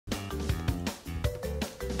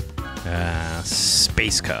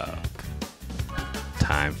Space Cup.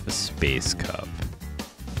 Time for Space Cup.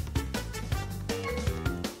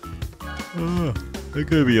 I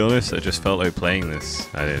gotta be honest, I just felt like playing this.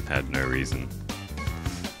 I had no reason.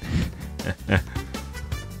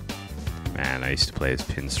 Man, I used to play as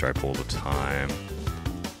Pinstripe all the time.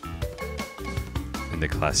 In the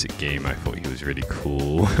classic game, I thought he was really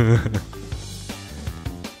cool.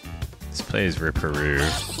 Let's play as Ripperoo.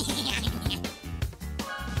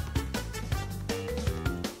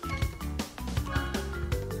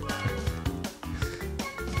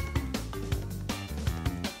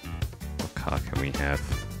 What car can we have?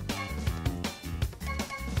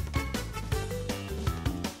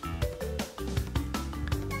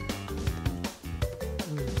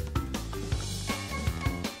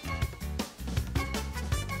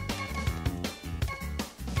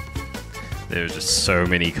 There are just so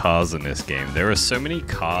many cars in this game. There are so many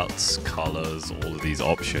carts, colors, all of these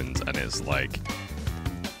options, and it's like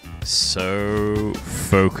so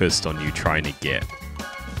focused on you trying to get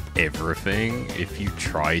everything. If you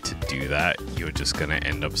try to do that, you're just gonna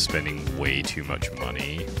end up spending way too much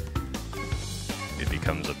money. It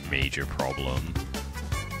becomes a major problem.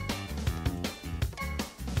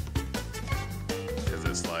 Because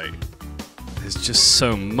it's like, there's just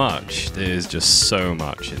so much. There's just so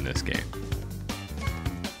much in this game.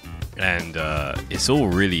 And it's all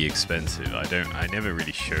really expensive. I never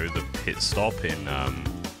really show the pit stop in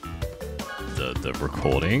the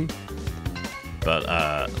recording, but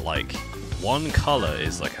like one color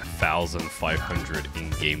is like 1,500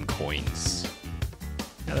 in-game coins.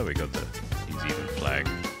 Yeah, there we got the New Zealand flag.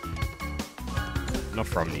 Not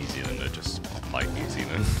from New Zealand, I just like New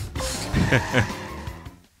Zealand.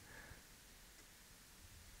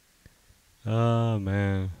 Oh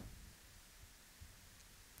man.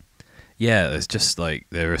 Yeah, it's just like,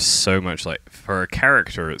 there is so much, like, for a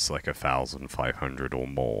character it's like 1,500 or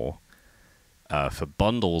more. For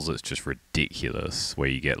bundles it's just ridiculous, where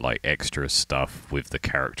you get like extra stuff with the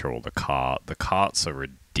character or the cart. The carts are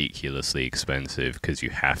ridiculously expensive because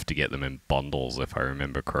you have to get them in bundles, if I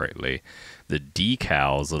remember correctly. The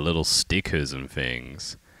decals, the little stickers and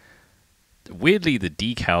things. Weirdly, the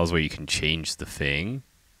decals where you can change the thing,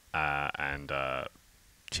 and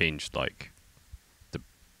change like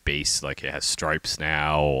base, like it has stripes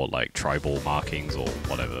now, or like tribal markings or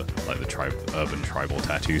whatever, like the urban tribal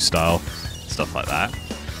tattoo style, stuff like that,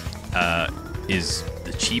 is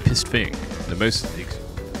the cheapest thing.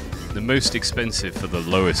 The most expensive for the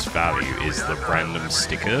lowest value is the random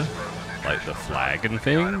sticker, like the flag and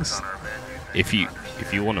things. If you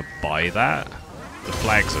want to buy that, the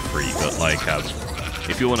flags are free, but like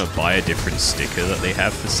if you want to buy a different sticker that they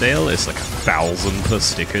have for sale, it's like 1,000 per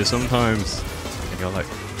sticker sometimes, and you're like,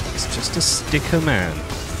 it's just a sticker, man.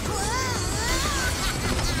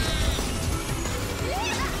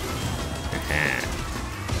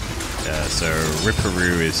 So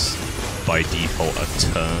Ripperoo is by default a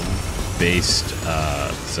turn-based,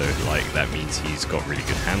 so like that means he's got really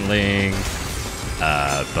good handling,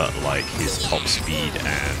 but like his top speed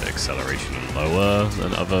and acceleration are lower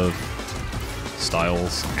than other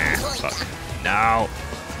styles. Fuck. No!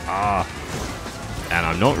 Ah! And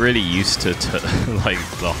I'm not really used to like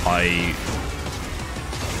the high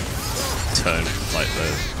turn, like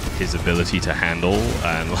his ability to handle,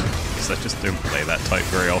 and because I just don't play that type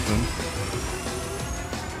very often,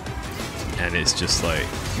 and it's just like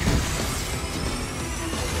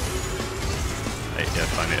I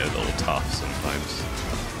find it a little tough sometimes.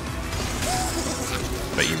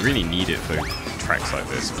 But you really need it for tracks like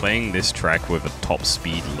this. Playing this track with a top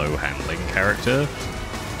speed, low handling character,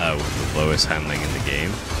 with the lowest handling in the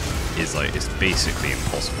game, is like, it's basically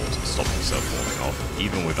impossible to stop yourself falling off.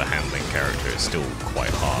 Even with a handling character, it's still quite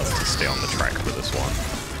hard to stay on the track for this one.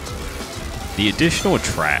 The additional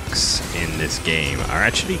tracks in this game are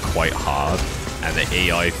actually quite hard, and the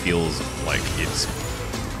AI feels like it's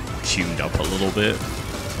tuned up a little bit.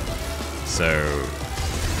 So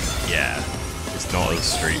yeah, it's not as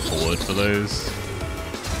straightforward for those.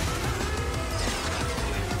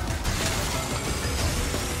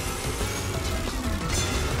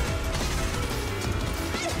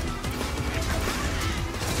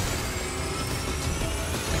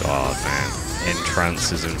 God, man.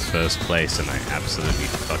 Entrance is in first place, and I absolutely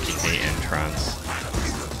fucking hate Entrance.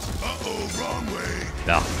 Uh-oh, wrong way.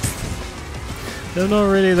 No. They're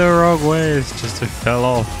not really the wrong way, it's just it fell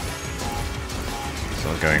off. It's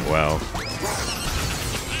not going well.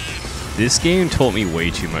 This game taught me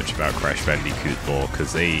way too much about Crash Bandicoot lore,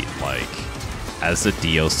 because they, like, as the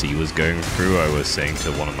DLC was going through, I was saying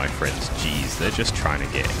to one of my friends, geez, they're just trying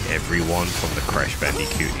to get everyone from the Crash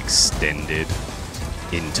Bandicoot extended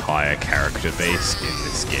entire character base in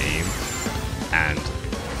this game, and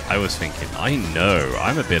I was thinking, I know,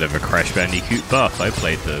 I'm a bit of a Crash Bandicoot buff. I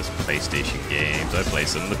played the PlayStation games, I played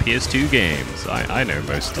some of the PS2 games, I know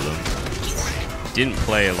most of them. Didn't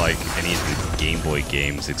play like any of the Game Boy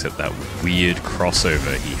games except that weird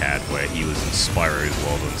crossover he had where he was in Spyro's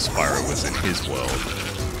world and Spyro was in his world.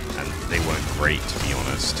 And they weren't great, to be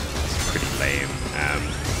honest. It's pretty lame.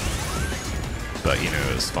 But you know,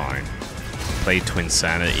 it's fine. Played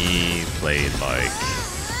Twinsanity, played like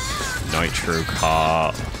Nitro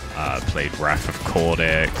Kart, played Wrath of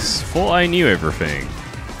Cortex. Thought I knew everything.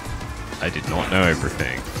 I did not know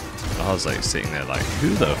everything. I was like sitting there like,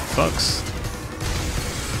 who the fuck's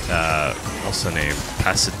what's her name?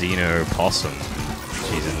 Pasadena Possum.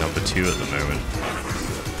 She's in number 2 at the moment.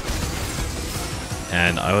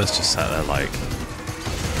 And I was just sat there like,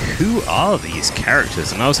 who are these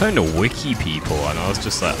characters? And I was having to wiki people, and I was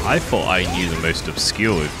just like, I thought I knew the most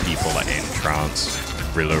obscure people like Entrance,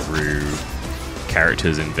 Rillaroo,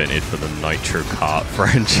 characters invented for the Nitro Kart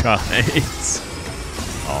franchise.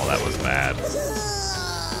 Oh, that was bad.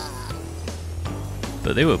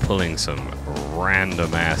 But they were pulling some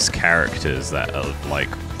random ass characters that are like,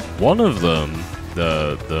 one of them,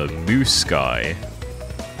 the moose guy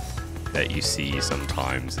that you see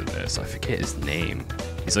sometimes in this, I forget his name.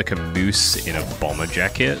 He's like a moose in a bomber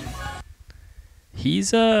jacket.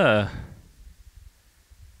 He's like,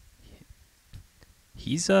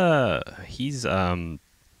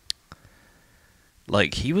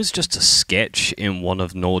 he was just a sketch in one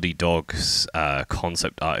of Naughty Dog's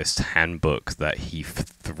concept artist handbook that he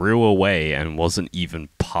threw away and wasn't even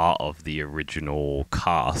part of the original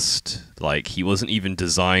cast. Like, he wasn't even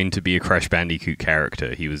designed to be a Crash Bandicoot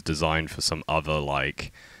character. He was designed for some other,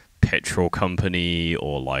 like, petrol company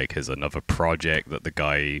or, like, as another project that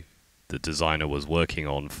the designer was working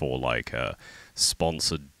on for, like, a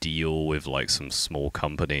sponsored deal with, like, some small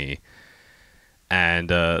company. And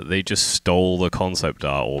they just stole the concept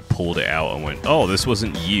art or pulled it out and went, oh, this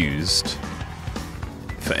wasn't used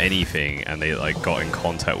for anything. And they like got in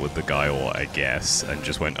contact with the guy, or I guess, and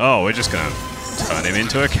just went, oh, we're just gonna turn him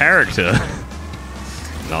into a character.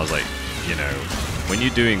 And I was like, you know, when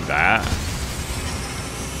you're doing that,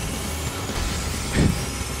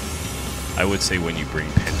 I would say when you bring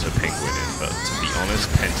Penta Penguin in, but to be honest,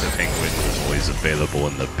 Penta Penguin was always available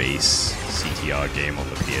in the base CTR game on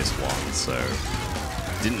the PS1, so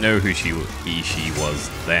didn't know who she was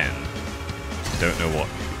then. Don't know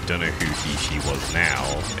who she was now,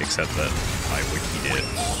 except that I wikied it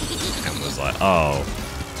and was like, oh,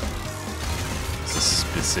 it's a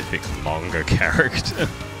specific manga character.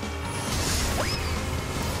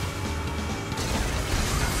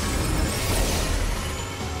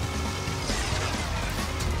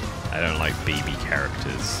 I don't like baby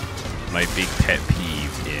characters. My big pet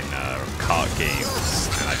peeve in kart games,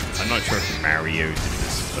 and I'm not sure if Mario did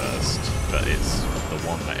this first, but it's the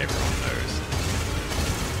one that everyone knows.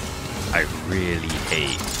 I really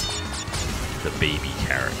hate the baby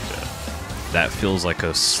character. That feels like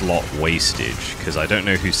a slot wastage, because I don't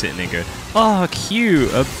know who's sitting there going, oh,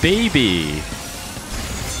 cute, a baby.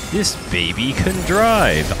 This baby can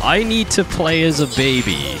drive. I need to play as a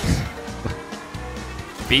baby.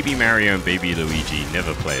 Baby Mario and Baby Luigi,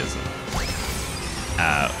 never play as them.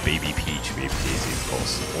 Baby Peach, Baby Daisy, of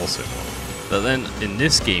course, also not. But then, in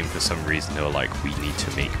this game, for some reason, they were like, we need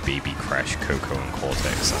to make Baby Crash, Coco, and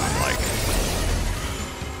Cortex. And I'm like,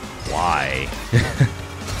 why?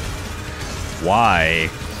 Why?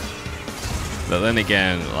 But then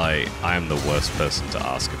again, like, I'm the worst person to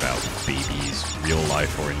ask about babies, real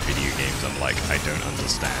life or in video games. I'm like, I don't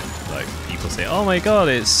understand. Like, people say, oh my god,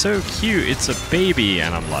 it's so cute, it's a baby.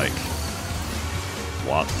 And I'm like,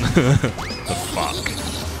 what? The fuck?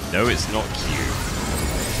 No, it's not cute.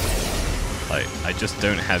 Like, I just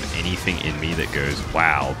don't have anything in me that goes,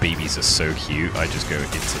 wow, babies are so cute. I just go,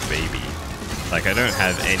 it's a baby. Like, I don't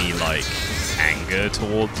have any, like, anger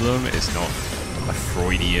towards them. It's not a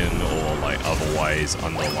Freudian or, like, otherwise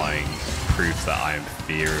underlying proof that I am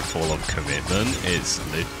fearful of commitment. It's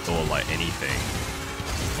or, like, anything.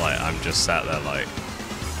 Like, I'm just sat there, like,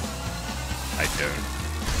 I don't.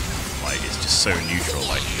 Like, it's just so neutral.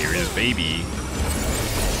 Like, here is baby.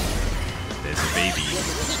 There's a baby.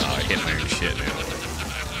 Oh, I hit my own shit now.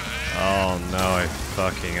 Oh no, I'm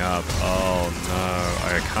fucking up. Oh no,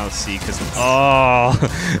 I can't see because... Oh!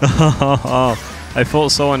 I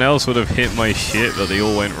thought someone else would have hit my shit, but they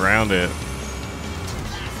all went round it.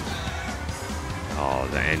 Oh,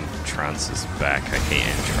 the Entrance is back. I hate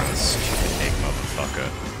Entrance, stupid egg motherfucker.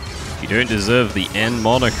 You don't deserve the N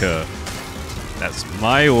moniker. That's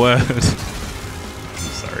my word. I'm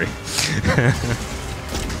sorry.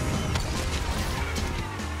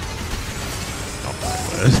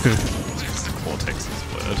 word. It's Cortex's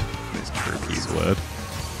word. It's Trippy's word.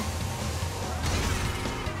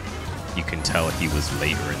 You can tell he was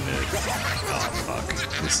later in the... Oh, fuck.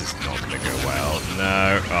 This is not gonna go well.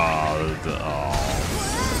 No.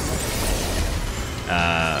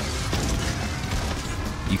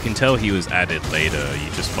 You can tell he was added later,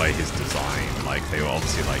 just by his design. Like, they were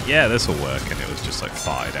obviously like, yeah, this will work, and it was just, like,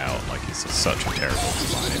 fired out. Like, it's such a terrible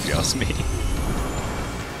design, if you ask me.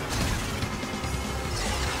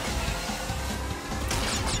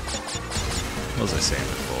 What was I saying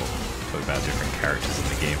before? Talking about different characters in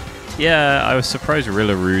the game. Yeah, I was surprised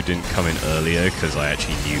Rillaru didn't come in earlier because I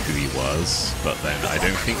actually knew who he was, but then I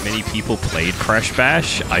don't think many people played Crash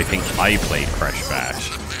Bash. I think I played Crash Bash,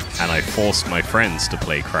 and I forced my friends to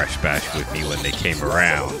play Crash Bash with me when they came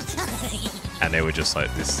around, and they were just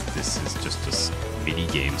like, this is just a mini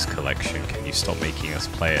games collection, can you stop making us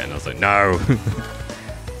play it? And I was like, no!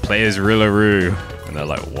 Play as Rillaru! And they're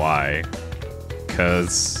like, why?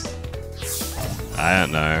 Because... I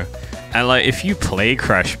don't know. And like, if you play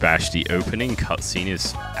Crash Bash, the opening cutscene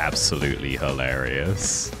is absolutely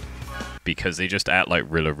hilarious. Because they just act like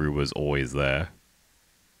Rillaru was always there.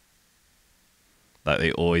 Like,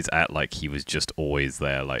 they always act like he was just always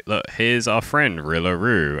there. Like, look, here's our friend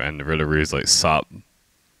Rillaru. And Rillaru's like, sup?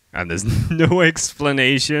 And there's no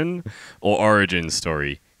explanation or origin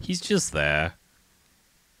story. He's just there.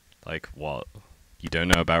 Like, what? You don't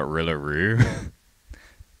know about Rillaru?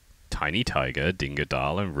 Tiny Tiger,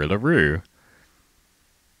 Dingodile, and Rillaru.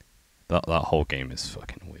 That whole game is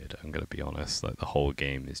fucking weird, I'm gonna be honest. Like, the whole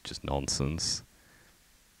game is just nonsense.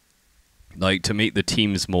 Like, to make the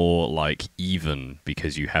teams more, like, even,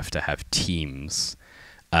 because you have to have teams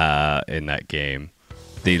in that game,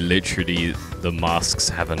 they literally, the masks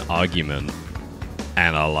have an argument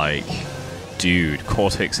and are like, dude,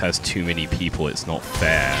 Cortex has too many people, it's not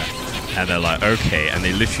fair. And they're like, okay, and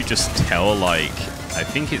they literally just tell, like, I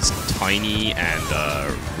think it's Tiny and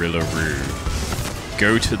Rillaru,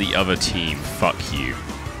 go to the other team, fuck you.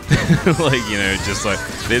 Like, you know, just like,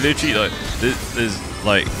 they literally, like, there's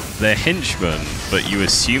like, they're henchmen, but you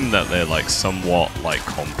assume that they're, like, somewhat, like,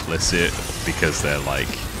 complicit because they're, like,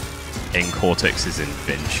 in Cortex's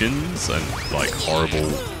inventions and, like, horrible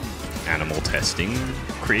animal testing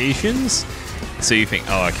creations. So you think,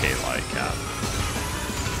 oh, okay, like,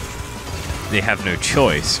 they have no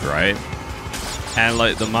choice, right? And,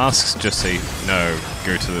 like, the masks just say, no,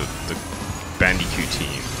 go to the Bandicoot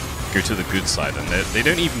team. Go to the good side. And they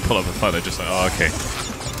don't even pull up a fight. They're just like, oh, okay.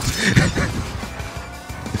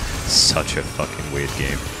 Such a fucking weird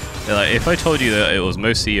game. They're like, if I told you that it was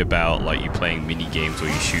mostly about, like, you playing mini-games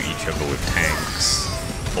where you shoot each other with tanks,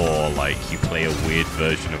 or, like, you play a weird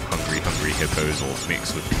version of Hungry Hungry Hippos, or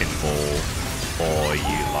mixed with pinball, or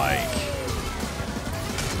you, like...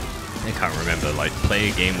 I can't remember, like, play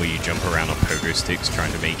a game where you jump around on pogo sticks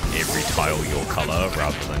trying to make every tile your color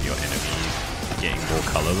rather than your enemy getting more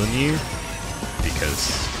color than you. Because,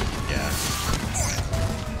 yeah.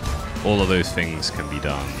 All of those things can be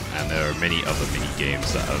done, and there are many other mini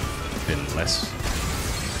games that have been less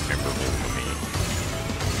memorable for me.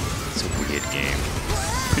 It's a weird game.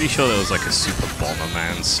 Pretty sure there was like a Super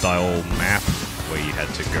Bomberman style map where you had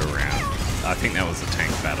to go around. I think that was the tank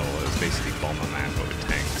battle. It was basically Bomberman but with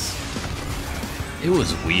tanks. It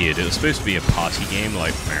was weird. It was supposed to be a party game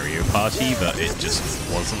like Mario Party, but it just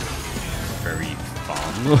wasn't very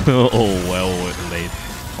fun or well laid.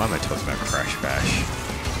 Why am I talking about Crash Bash?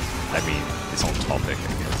 I mean, it's on topic,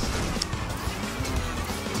 I guess.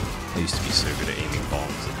 I used to be so good at aiming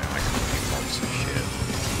bombs, and now I can't aim bombs for shit.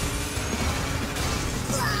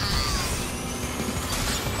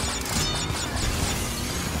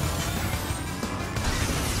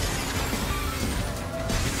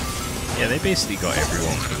 Yeah, they basically got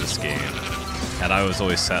everyone for this game. And I was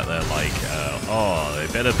always sat there like, oh, they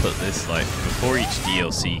better put this, like, before each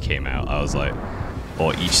DLC came out, I was like,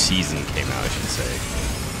 or each season came out, I should say.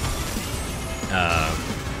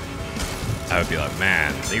 I would be like,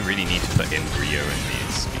 man, they really need to put Embryo in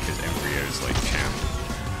these, because Embryo's like champ.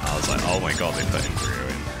 I was like, oh my god, they put Embryo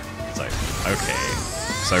in. It's like, okay.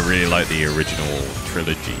 So I really like the original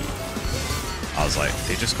trilogy. I was like,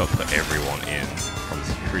 they just got to put everyone in from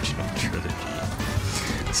the original trilogy.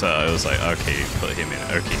 So I was like, okay, put him in.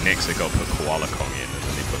 Okay, next they got to put Koala Kong in, and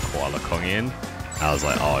then they put Koala Kong in. I was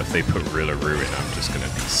like, oh, if they put Rillaru in, I'm just gonna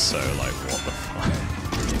be so like, what the fuck?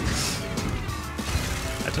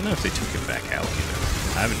 I don't know if they took him back out, you know.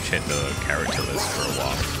 I haven't checked the character list for a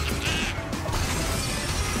while.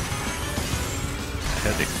 I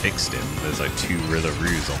heard they fixed him. There's like 2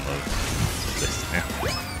 Rillarus on the list now.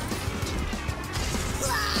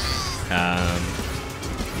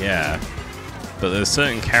 Yeah. But there's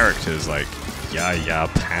certain characters like Ya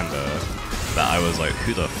Panda that I was like,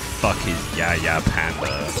 who the fuck is Ya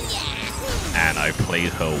Panda? And I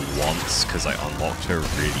played her once because I unlocked her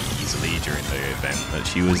really easily during the event that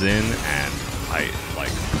she was in, and I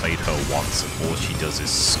like played her once and all she does is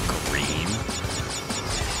scream.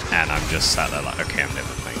 And I'm just sat there like, okay, I'm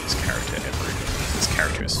never playing this character ever again. This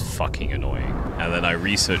character is fucking annoying. And then I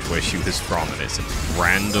researched where she was from, and it's a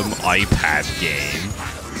random iPad game.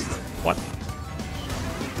 What?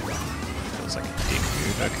 That was like a dick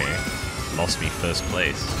move. Okay. Lost me first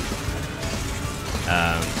place.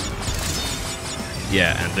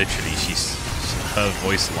 Yeah, and literally her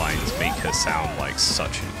voice lines make her sound like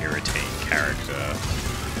such an irritating character,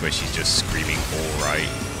 where she's just screaming right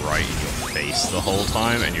in your face the whole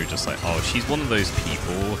time, and you're just like, oh, she's one of those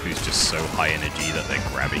people who's just so high energy that they're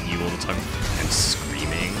grabbing you all the time and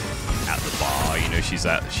screaming at the bar. You know, she's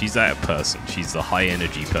that person. She's the high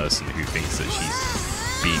energy person who thinks that she's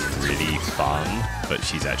being really fun, but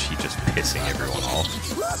she's actually just pissing everyone off.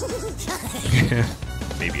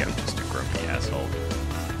 Maybe I'm just a grumpy asshole.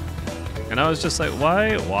 And I was just like,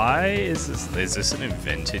 why is this an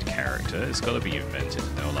invented character? It's gotta be invented.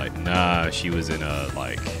 And they were like, nah, she was added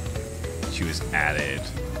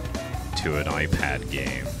to an iPad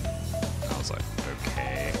game. And I was like,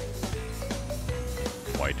 okay.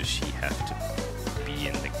 Why does she have to be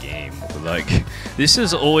in the game? Like, this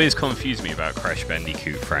has always confused me about Crash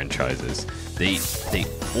Bandicoot franchises. They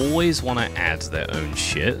always want to add their own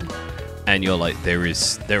shit. And you're like, there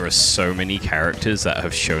are so many characters that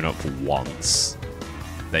have shown up once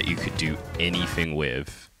that you could do anything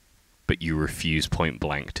with, but you refuse point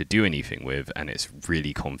blank to do anything with, and it's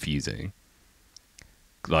really confusing.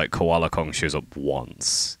 Like, Koala Kong shows up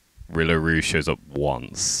once. Rillaru shows up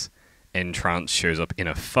once. Entrance shows up in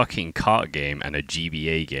a fucking kart game and a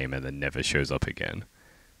GBA game and then never shows up again.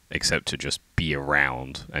 Except to just be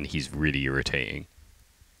around, and he's really irritating.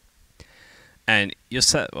 And you're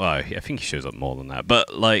well, I think he shows up more than that,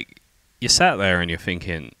 but like, you're sat there and you're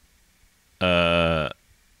thinking,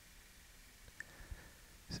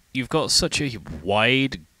 you've got such a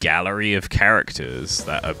wide gallery of characters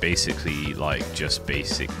that are basically like just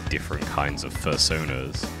basic different kinds of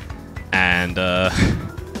personas, and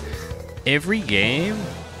every game,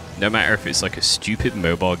 no matter if it's like a stupid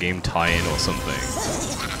mobile game tie-in or something,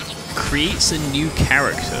 creates a new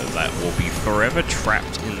character that will be forever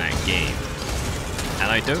trapped in that game. And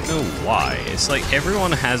I don't know why. It's like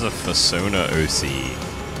everyone has a Persona OC,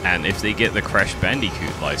 and if they get the Crash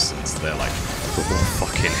Bandicoot license, they're like, oh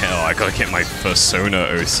fucking hell, I gotta get my Persona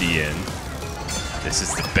OC in. This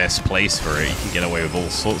is the best place for it. You can get away with all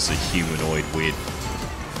sorts of humanoid weird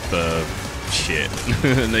fur shit.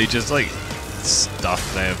 And they just like stuff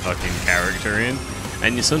their fucking character in.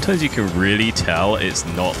 And sometimes you can really tell it's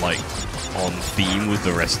not like on theme with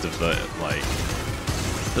the rest of the like.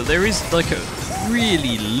 But there is like a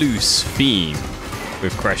really loose theme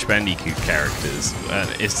with Crash Bandicoot characters, and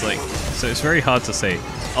it's like, so it's very hard to say,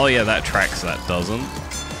 oh yeah, that tracks, that doesn't.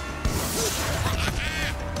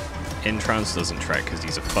 Entrance doesn't track because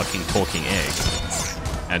he's a fucking talking egg,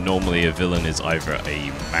 and normally a villain is either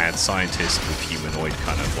a mad scientist with humanoid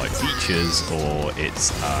kind of like features, or it's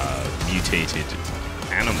a mutated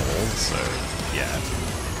animal, so yeah.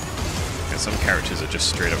 And some characters are just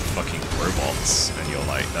straight up fucking robots, and you're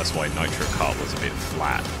like, that's why Nitro Kart was a bit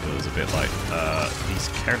flat. It was a bit like, these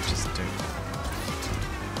characters don't...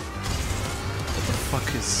 What the fuck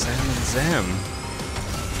is Sam and Zam?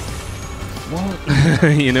 What?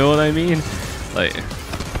 You know what I mean? Like, it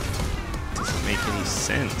doesn't make any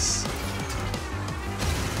sense.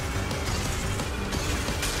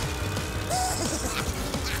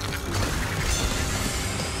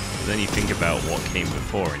 Then you think about what came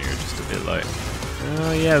before and you're just a bit like,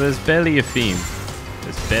 oh yeah, there's barely a theme.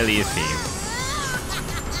 There's barely a theme.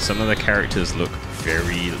 Some of the characters look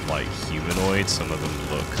very like humanoid, some of them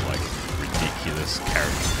look like ridiculous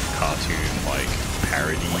cartoon-like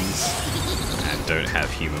parodies and don't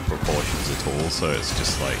have human proportions at all, so it's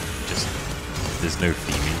just like, there's no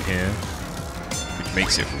theming here, which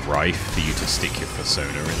makes it rife for you to stick your persona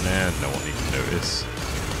in there and no one even notice.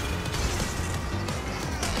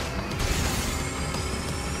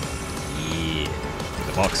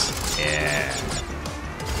 Box. Yeah.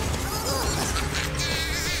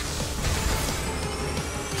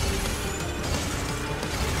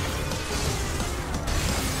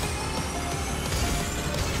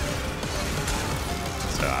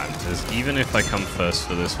 So even if I come first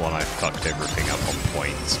for this one, I fucked everything up on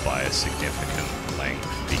points by a significant length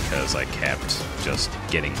because I kept just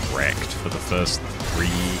getting wrecked for the first 3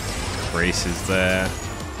 races there.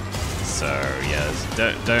 So yeah,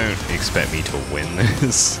 don't expect me to win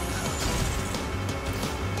this.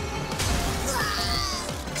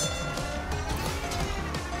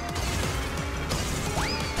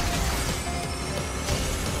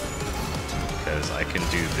 Because I can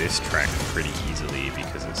do this track pretty easily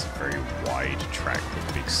because it's a very wide track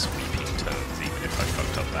with big sweeping turns, even if I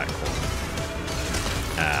fucked up that corner.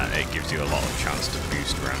 It gives you a lot of chance to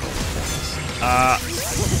boost around all the corners.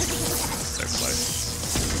 So close.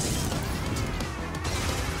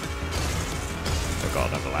 I've got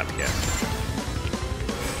another lap yet.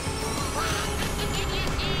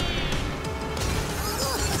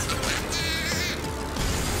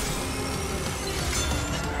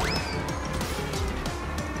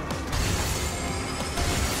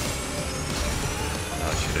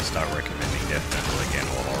 Should I start recommending death metal again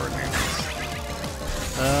or horror movies?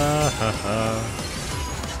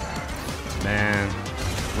 Man,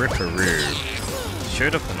 Ripperoo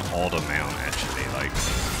showed up an odd amount actually, like,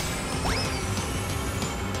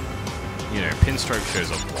 you know, Pinstripe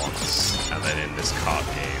shows up once, and then in this kart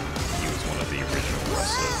game, he was one of the original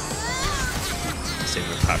wrestlers. Same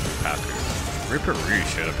with Papu Papu. Ripperoo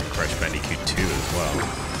showed up in Crash Bandicoot 2 as well.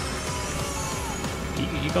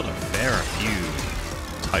 He got a fair few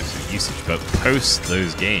types of usage, but post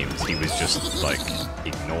those games he was just like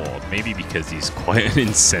ignored, maybe because he's quite an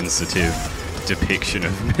insensitive depiction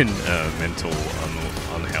of mental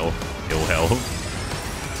ill health,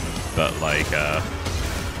 but like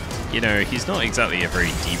you know, he's not exactly a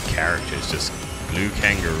very deep character. It's just Blue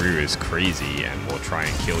Kangaroo is crazy and will try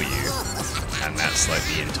and kill you, and that's like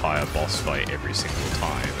the entire boss fight every single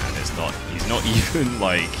time, and he's not even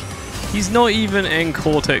like, he's not even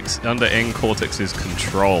under N-Cortex's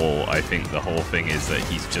control. I think the whole thing is that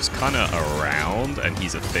he's just kind of around, and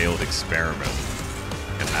he's a failed experiment.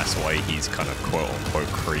 And that's why he's kind of quote-unquote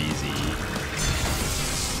crazy.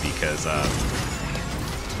 Because,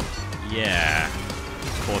 yeah,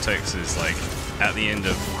 Cortex is like, at the end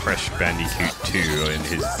of Crash Bandicoot 2,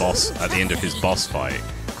 at the end of his boss fight,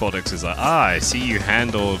 Cortex is like, I see you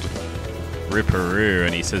handled Ripperoo,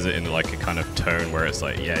 and he says it in like a kind of tone where it's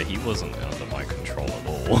like, yeah, he wasn't under my control at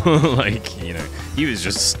all. Like, you know, he was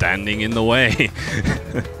just standing in the way.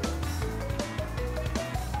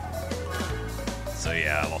 So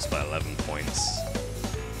yeah, I lost by 11 points.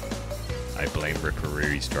 I blame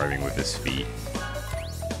Ripperoo, he's driving with his feet.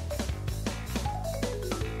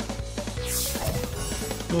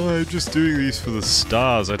 Oh, I'm just doing these for the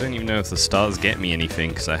stars. I don't even know if the stars get me anything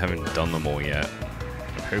because I haven't done them all yet.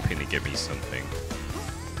 Hoping to give me something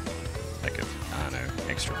like a, I don't know,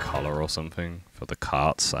 extra color or something for the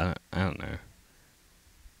carts. I don't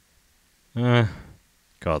know.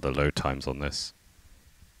 God, the load times on this.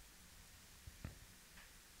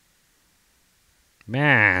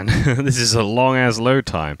 Man, this is a long ass load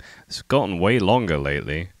time. It's gotten way longer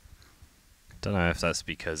lately. Don't know if that's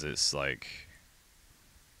because it's like,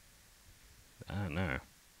 I don't know.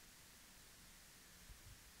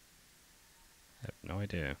 I have no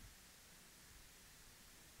idea.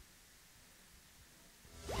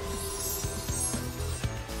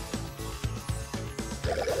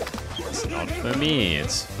 It's not for me,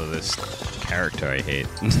 it's for this character I hate.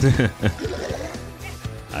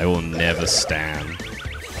 I will never stand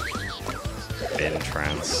Ben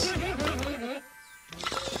Trance.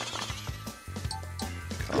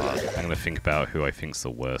 God, I'm gonna think about who I think's the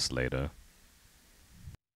worst later.